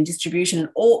marketing and distribution and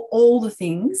all the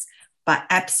things, but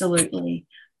absolutely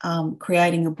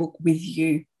creating a book with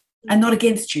you and not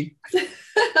against you.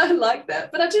 I like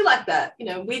that. But I do like that,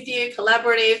 with you,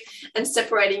 collaborative, and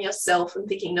separating yourself and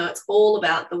thinking, no, it's all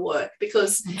about the work,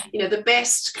 because, the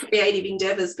best creative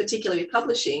endeavors, particularly with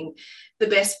publishing, the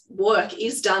best work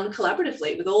is done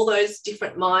collaboratively with all those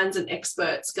different minds and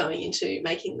experts going into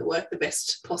making the work the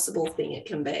best possible thing it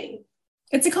can be.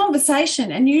 It's a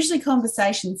conversation, and usually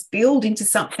conversations build into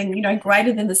something,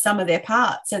 greater than the sum of their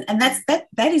parts. And that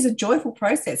is a joyful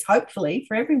process, hopefully,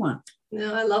 for everyone.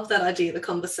 No, I love that idea, the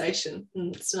conversation.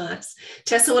 It's nice.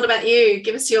 Tessa, what about you?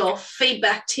 Give us your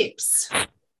feedback tips.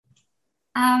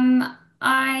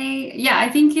 I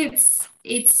think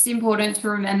it's important to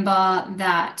remember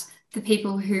that the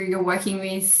people who you're working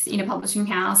with in a publishing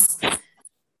house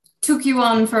took you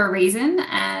on for a reason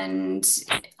and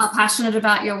are passionate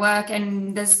about your work,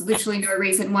 and there's literally no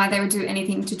reason why they would do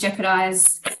anything to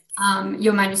jeopardize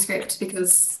your manuscript,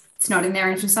 because it's not in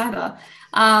their interest either.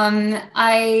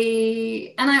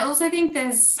 I also think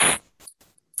there's,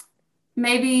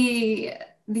 maybe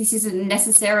this isn't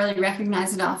necessarily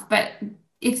recognized enough, but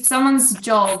if someone's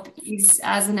job is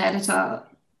as an editor,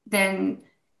 then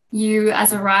you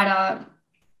as a writer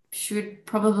should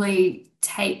probably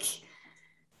take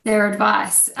their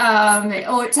advice,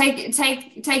 or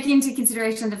take into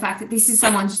consideration the fact that this is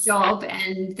someone's job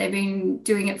and they've been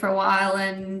doing it for a while,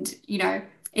 and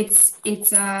it's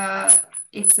a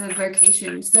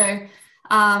vocation. So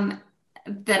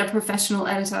that a professional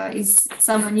editor is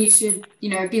someone you should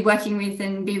be working with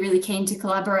and be really keen to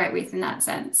collaborate with in that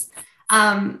sense.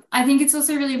 I think it's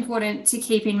also really important to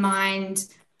keep in mind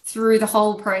through the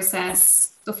whole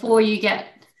process, before you get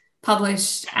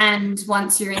published and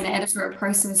once you're in the editorial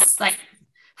process, like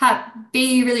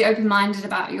be really open-minded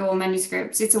about your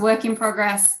manuscripts. It's a work in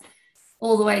progress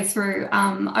all the way through.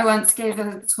 I once gave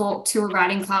a talk to a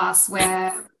writing class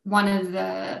where one of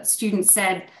the students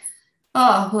said,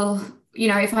 oh, well,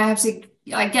 if I have to,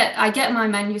 I get my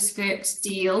manuscript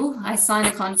deal, I sign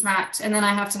a contract, and then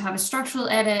I have to have a structural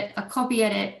edit, a copy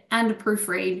edit, and a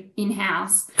proofread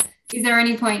in-house. Is there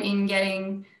any point in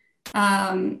getting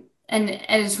an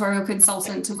editorial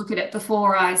consultant to look at it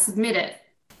before I submit it?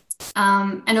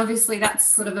 And obviously that's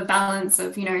sort of a balance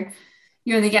of,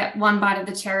 you only get one bite of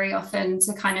the cherry often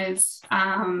to kind of,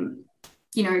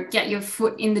 get your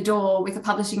foot in the door with a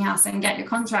publishing house and get your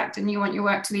contract, and you want your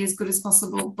work to be as good as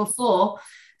possible before.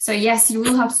 So yes, you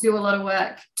will have to do a lot of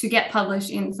work to get published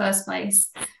in the first place.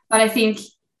 But I think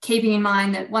keeping in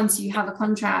mind that once you have a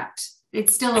contract,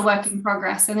 it's still a work in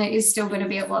progress, and there is still going to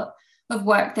be a lot of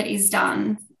work that is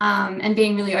done, and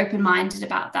being really open-minded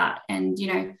about that, and,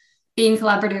 being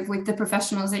collaborative with the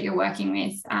professionals that you're working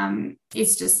with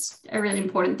is just a really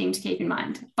important thing to keep in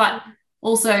mind. But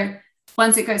also,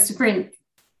 once it goes to print,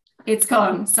 it's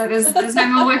gone. So there's no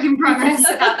more work in progress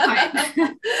at that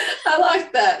point. I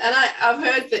like that. And I've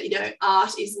heard that,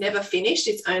 art is never finished.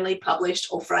 It's only published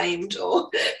or framed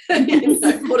or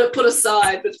put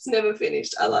aside, but it's never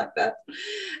finished. I like that.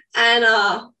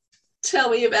 Anna, tell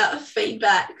me about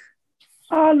feedback.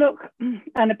 Oh, look,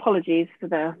 and apologies for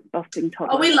the busting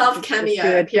toddler. Oh, we love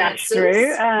cameo appearances.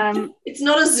 It's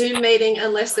not a Zoom meeting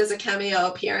unless there's a cameo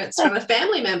appearance from a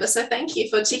family member, so thank you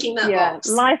for ticking that box.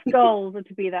 Life goals are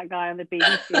to be that guy on the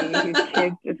BBC whose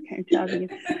kid just came charging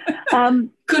you.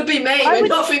 Could be me. We're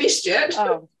not finished yet.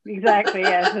 Oh, exactly,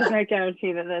 yes. There's no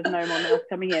guarantee that there's no more else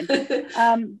coming in.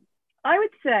 I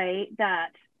would say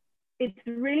that it's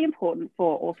really important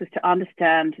for authors to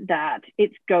understand that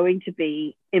it's going to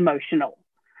be emotional.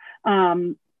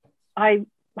 I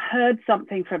heard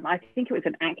something from, I think it was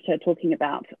an actor talking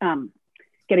about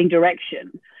getting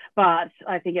direction, but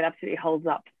I think it absolutely holds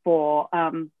up for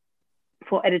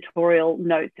editorial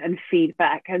notes and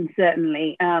feedback. And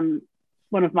certainly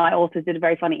one of my authors did a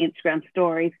very funny Instagram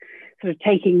stories, sort of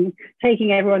taking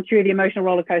everyone through the emotional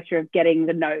roller coaster of getting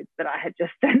the notes that I had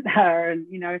just sent her. And,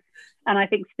 and I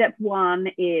think step one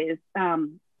is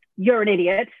you're an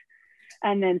idiot.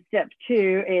 And then step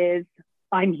two is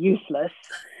I'm useless.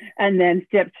 And then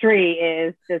step three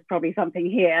is there's probably something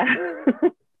here.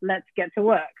 Let's get to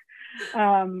work.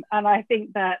 And I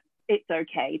think that it's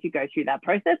okay to go through that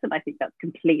process. And I think that's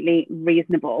completely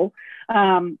reasonable.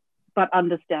 But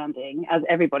understanding, as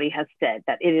everybody has said,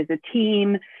 that it is a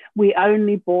team. We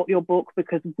only bought your book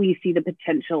because we see the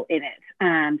potential in it.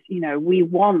 And, we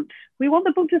want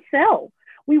the book to sell.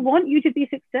 We want you to be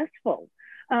successful.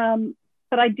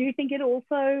 But I do think it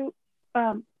also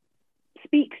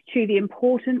speaks to the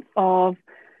importance of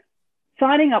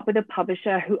signing up with a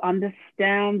publisher who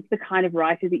understands the kind of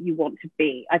writer that you want to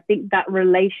be. I think that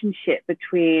relationship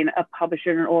between a publisher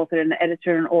and an author and an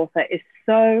editor and an author is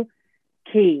so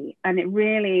key. And it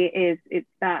really is, it's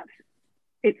that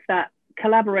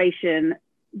collaboration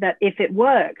that, if it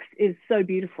works, is so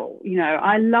beautiful.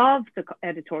 I love the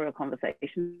editorial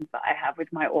conversations that I have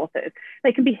with my authors.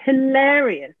 They can be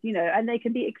hilarious, and they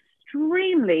can be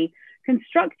extremely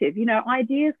constructive.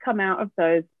 Ideas come out of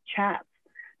those chats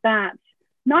that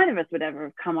neither of us would ever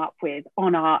have come up with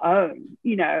on our own,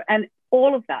 and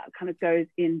all of that kind of goes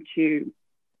into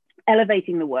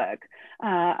elevating the work.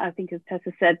 I think, as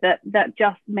Tessa said, that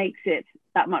just makes it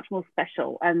that much more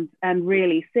special and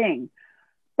really sing.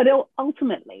 But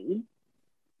ultimately,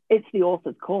 it's the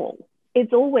author's call.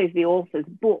 It's always the author's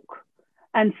book.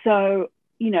 And so,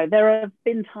 there have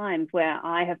been times where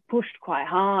I have pushed quite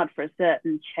hard for a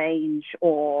certain change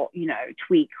or,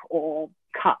 tweak or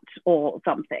cut or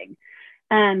something.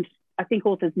 And I think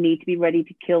authors need to be ready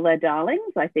to kill their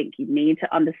darlings. I think you need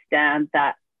to understand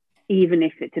that even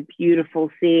if it's a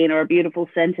beautiful scene or a beautiful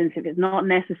sentence, if it's not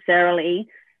necessarily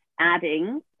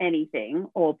adding anything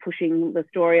or pushing the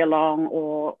story along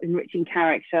or enriching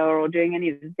character or doing any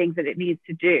of the things that it needs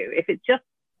to do, if it's just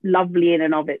lovely in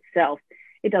and of itself,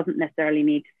 it doesn't necessarily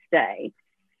need to stay.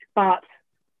 But,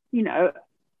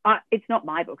 it's not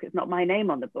my book. It's not my name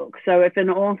on the book. So if an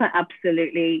author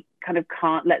absolutely kind of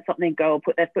can't let something go or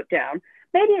put their foot down,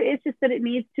 maybe it's just that it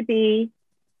needs to be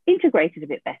integrated a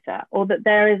bit better, or that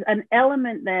there is an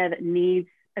element there that needs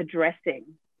addressing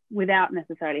without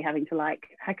necessarily having to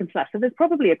hack and slash. So there's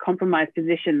probably a compromised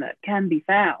position that can be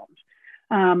found.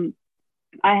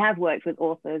 I have worked with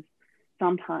authors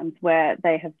sometimes where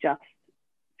they have just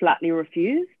flatly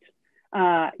refused,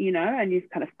 and you've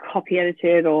kind of copy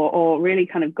edited or really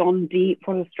kind of gone deep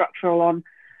for the structural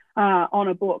on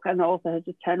a book, and the author has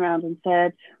just turned around and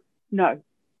said, no,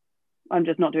 I'm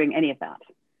just not doing any of that.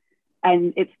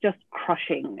 And it's just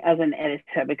crushing as an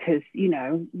editor because, you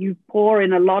know, you pour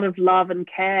in a lot of love and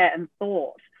care and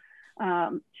thought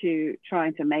to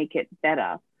trying to make it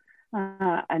better.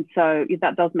 And so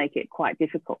that does make it quite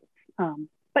difficult.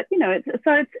 But, you know, it's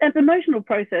an emotional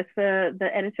process for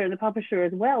the editor and the publisher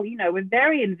as well. You know, we're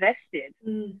very invested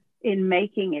in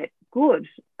making it good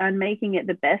and making it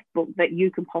the best book that you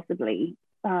can possibly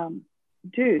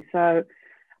do. So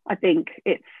I think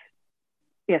it's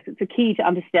a key to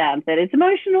understand that it's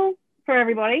emotional for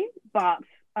everybody, but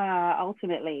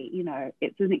ultimately, you know,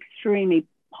 it's an extremely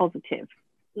positive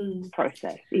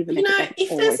process. Even you know, if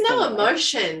there's no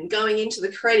emotion going into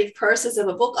the creative process of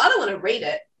a book, I don't want to read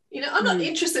it. You know, I'm not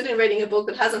interested in reading a book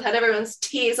that hasn't had everyone's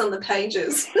tears on the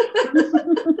pages.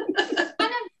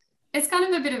 It's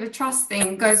kind of a bit of a trust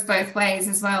thing. It goes both ways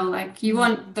as well. Like, you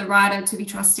want the writer to be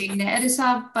trusting the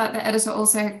editor, but the editor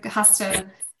also has to,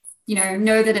 you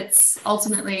know that it's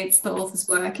the author's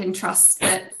work, and trust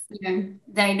that, you know,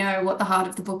 they know what the heart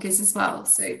of the book is as well.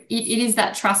 So it is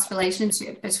that trust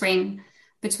relationship between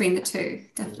the two,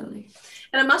 definitely.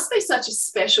 And it must be such a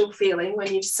special feeling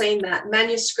when you've seen that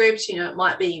manuscript. You know, it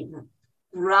might be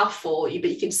rough but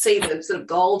you can see the sort of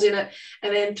gold in it,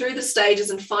 and then through the stages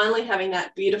and finally having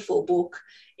that beautiful book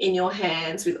in your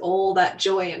hands with all that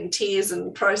joy and tears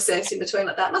and process in between.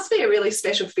 Like, that must be a really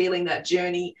special feeling, that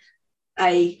journey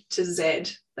A to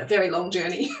Z, that very long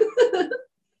journey.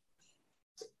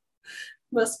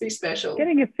 Must be special.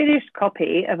 Getting a finished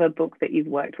copy of a book that you've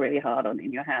worked really hard on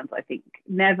in your hands, I think it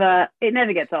never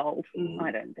gets old.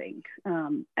 I don't think.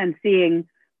 And seeing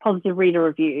positive reader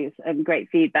reviews and great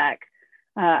feedback,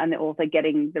 and the author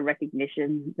getting the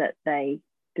recognition that they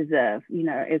deserve, you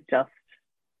know, it's just,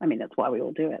 I mean, that's why we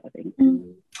all do it, I think.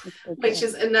 Which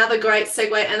is another great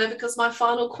segue, Anna, because my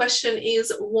final question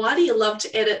is, why do you love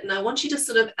to edit? And I want you to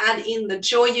sort of add in the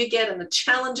joy you get and the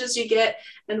challenges you get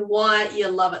and why you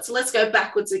love it. So let's go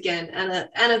backwards again.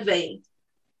 Anna V.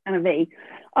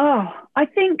 Oh, I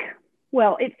think,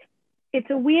 well, it's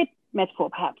a weird metaphor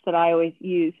perhaps that I always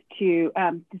use to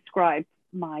describe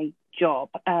my job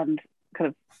and kind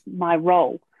of my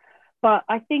role. But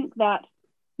I think that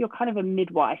you're kind of a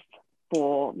midwife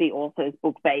for the author's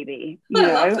book baby, you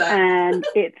know, and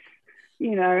it's,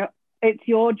 you know, it's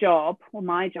your job or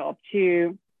my job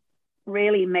to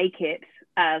really make it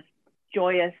as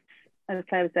joyous, as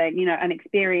I was saying, you know, an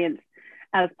experience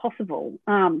as possible.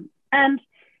 And,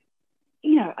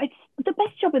 you know, it's the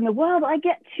best job in the world. I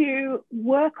get to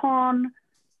work on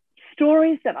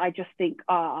stories that I just think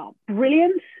are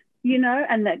brilliant, you know,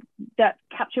 and that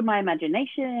capture my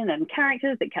imagination, and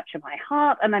characters that capture my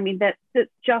heart. And I mean, that's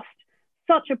just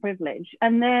such a privilege.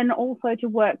 And then also to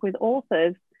work with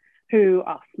authors who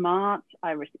are smart.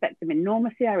 I respect them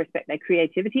enormously. I respect their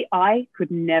creativity. I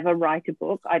could never write a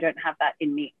book. I don't have that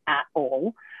in me at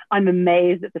all. I'm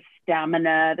amazed at the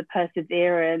stamina, the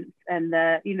perseverance, and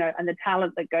the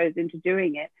talent that goes into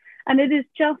doing it. And it is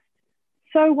just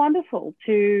so wonderful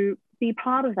to be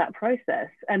part of that process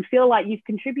and feel like you've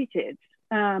contributed,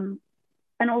 and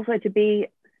also to be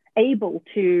able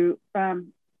to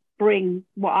bring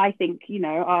what I think, you know,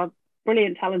 are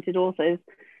brilliant, talented authors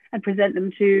and present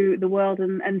them to the world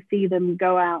and see them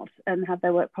go out and have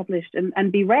their work published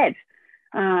and be read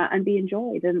and be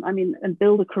enjoyed. And I mean, and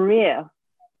build a career,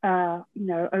 you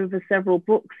know, over several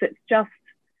books.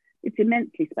 It's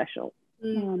immensely special.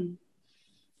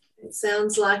 It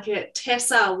sounds like it.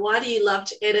 Tessa, why do you love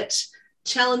to edit?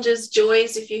 Challenges,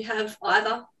 joys, if you have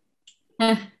either?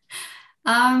 I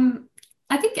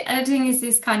think editing is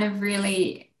this kind of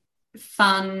really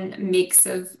fun mix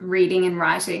of reading and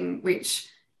writing, which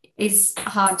is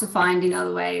hard to find in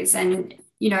other ways. And,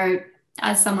 you know,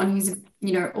 as someone who's,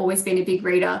 you know, always been a big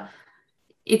reader,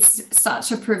 it's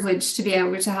such a privilege to be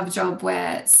able to have a job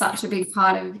where such a big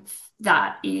part of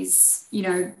that is, you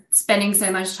know, spending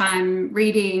so much time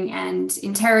reading and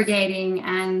interrogating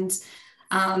and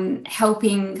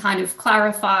helping kind of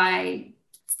clarify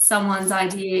someone's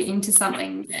idea into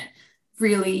something that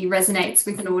really resonates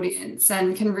with an audience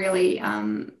and can really,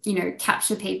 you know,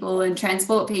 capture people and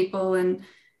transport people and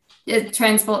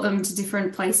transport them to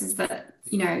different places that,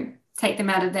 you know, take them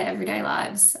out of their everyday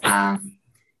lives.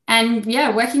 And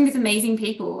yeah, working with amazing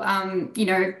people, you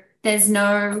know, there's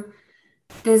no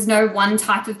one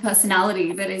type of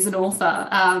personality that is an author.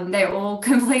 They're all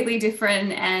completely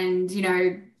different, and, you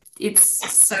know,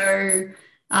 it's so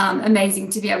amazing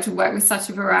to be able to work with such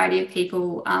a variety of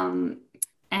people.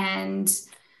 And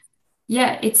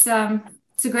yeah, it's a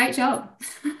great job.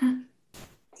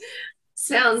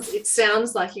 It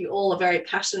sounds like you all are very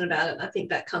passionate about it. And I think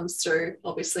that comes through,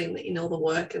 obviously, in all the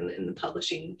work and in the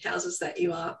publishing houses that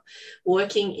you are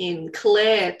working in.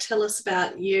 Claire, tell us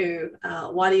about you.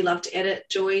 Why do you love to edit?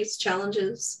 Joys,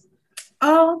 challenges?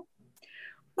 Oh,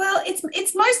 well,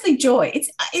 it's mostly joy. It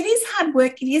is hard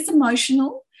work. It is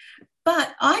emotional,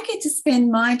 but I get to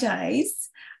spend my days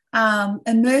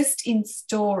immersed in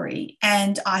story.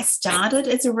 And I started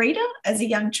as a reader as a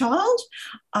young child.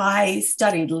 I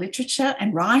studied literature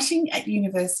and writing at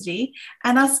university,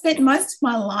 and I spent most of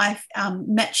my life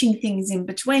matching things in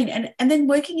between, and then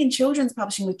working in children's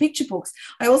publishing with picture books.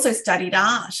 I also studied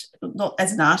art, not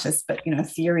as an artist, but,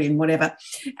 theory and whatever.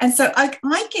 And so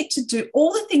I get to do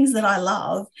all the things that I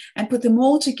love and put them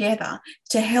all together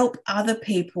to help other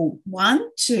people, one,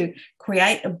 to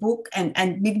create a book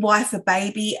and midwife a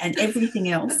baby and everything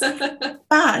else.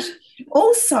 But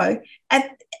also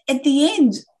at the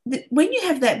end, when you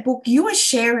have that book, you are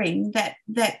sharing that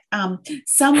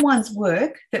someone's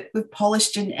work that we've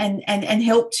polished and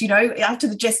helped, after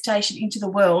the gestation into the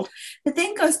world, that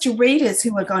then goes to readers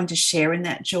who are going to share in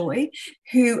that joy,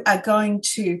 who are going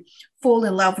to fall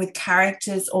in love with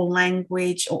characters or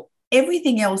language or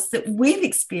everything else that we've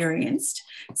experienced.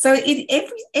 So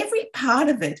every part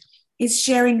of it is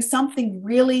sharing something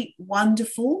really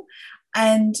wonderful,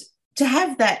 and to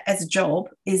have that as a job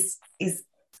is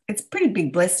it's a pretty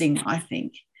big blessing, I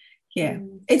think. Yeah,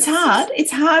 it's hard.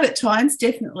 It's hard at times,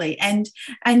 definitely, and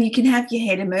you can have your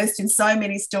head immersed in so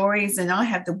many stories. And I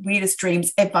have the weirdest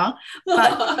dreams ever. But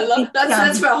I love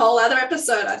that's for a whole other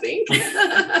episode, I think.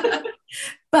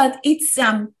 But it's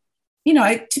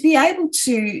to be able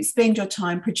to spend your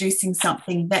time producing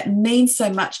something that means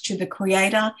so much to the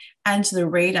creator and to the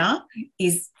reader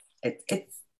it's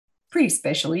pretty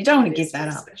special. You don't want to give that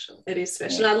up. Special. It is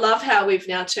special. Yeah. I love how we've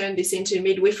now turned this into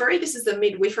midwifery. This is the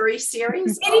midwifery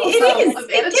series it is. Of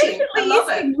editing. I love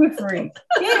it. Midwifery.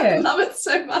 Yeah. I love it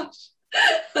so much.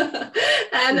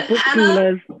 And book Anna,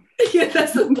 doulas. Yeah,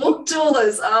 that's the book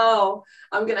doulas. Oh,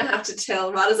 I'm going to have to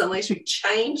tell Writers Unleashed we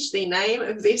changed the name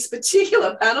of this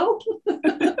particular panel.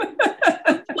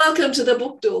 Welcome to the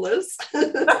book doulas.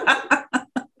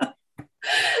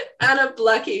 Anna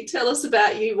Blackie, tell us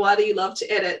about you. Why do you love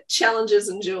to edit? Challenges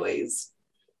and joys.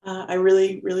 I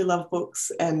really, really love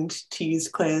books, and to use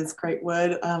Claire's great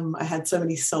word, I had so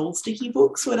many soul sticky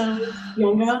books when I was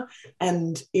younger,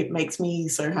 and it makes me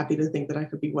so happy to think that I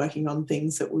could be working on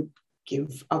things that would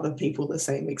give other people the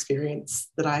same experience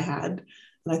that I had.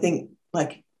 And I think,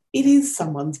 it is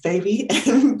someone's baby,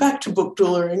 and back to book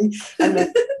doularing,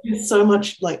 and there's so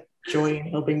much joy in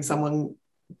helping someone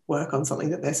work on something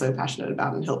that they're so passionate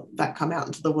about and help that come out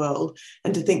into the world,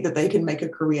 and to think that they can make a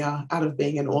career out of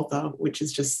being an author, which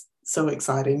is just so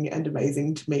exciting and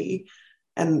amazing to me.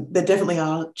 And there definitely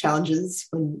are challenges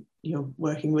when you're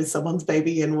working with someone's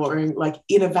baby and watering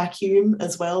in a vacuum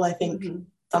as well. I think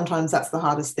sometimes that's the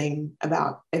hardest thing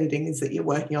about editing, is that you're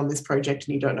working on this project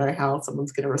and you don't know how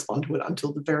someone's going to respond to it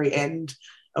until the very end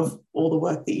of all the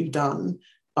work that you've done.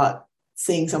 But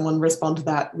seeing someone respond to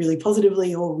that really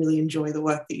positively or really enjoy the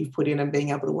work that you've put in and being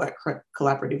able to work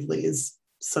collaboratively is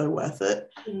so worth it.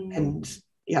 And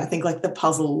I think the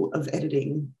puzzle of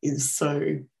editing is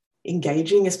so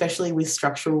engaging, especially with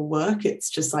structural work. It's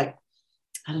just I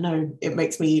don't know, it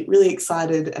makes me really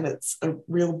excited, and it's a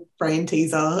real brain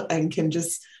teaser, and can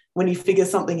just, when you figure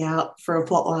something out for a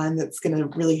plot line that's going to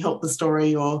really help the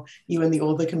story, or you and the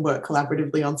author can work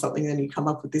collaboratively on something, then you come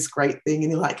up with this great thing,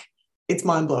 and you're it's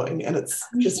mind-blowing, and it's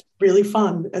just really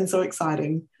fun and so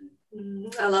exciting.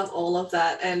 I love all of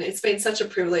that, and it's been such a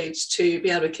privilege to be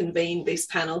able to convene this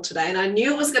panel today, and I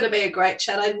knew it was going to be a great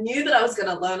chat. I knew that I was going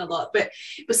to learn a lot, but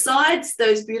besides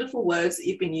those beautiful words that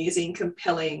you've been using,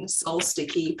 compelling,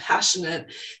 soul-sticky,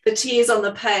 passionate, the tears on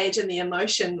the page and the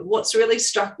emotion, what's really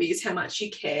struck me is how much you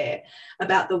care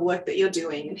about the work that you're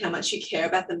doing and how much you care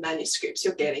about the manuscripts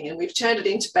you're getting. And we've turned it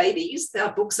into babies.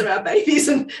 Our books are our babies,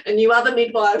 and you are the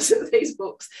midwives of these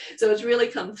books. So it's really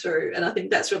come through, and I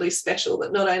think that's really special,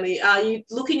 that not only are you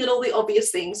looking at all the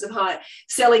obvious things of how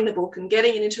selling the book and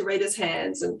getting it into readers'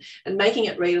 hands and making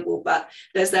it readable, but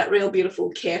there's that real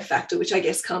beautiful care factor, which I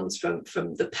guess comes from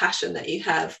the passion that you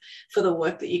have for the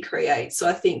work that you create. So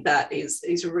I think that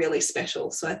is really special.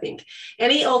 So I think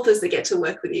any authors that get to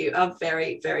work with you are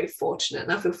very, very fortunate.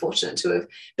 And I feel fortunate to have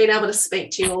been able to speak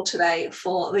to you all today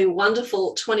for the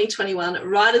wonderful 2021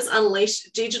 Writers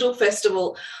Unleashed Digital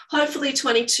Festival. Hopefully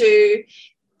 22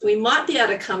 we might be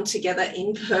able to come together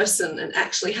in person and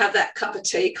actually have that cup of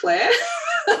tea, Claire,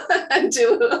 and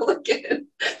do it all again.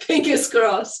 Fingers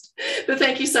crossed. But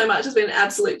thank you so much. It's been an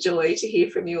absolute joy to hear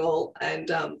from you all, and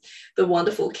the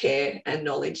wonderful care and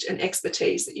knowledge and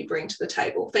expertise that you bring to the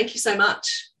table. Thank you so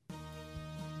much.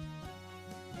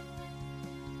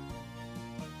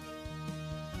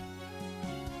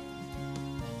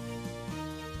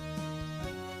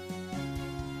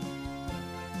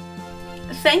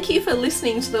 Thank you for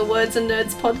listening to the Words and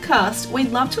Nerds podcast.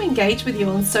 We'd love to engage with you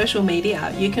on social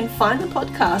media. You can find the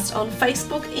podcast on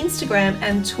Facebook, Instagram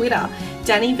and Twitter,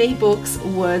 Danny V Books,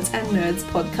 Words and Nerds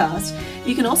podcast.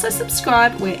 You can also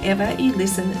subscribe wherever you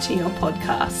listen to your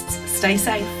podcasts. Stay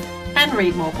safe and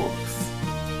read more books.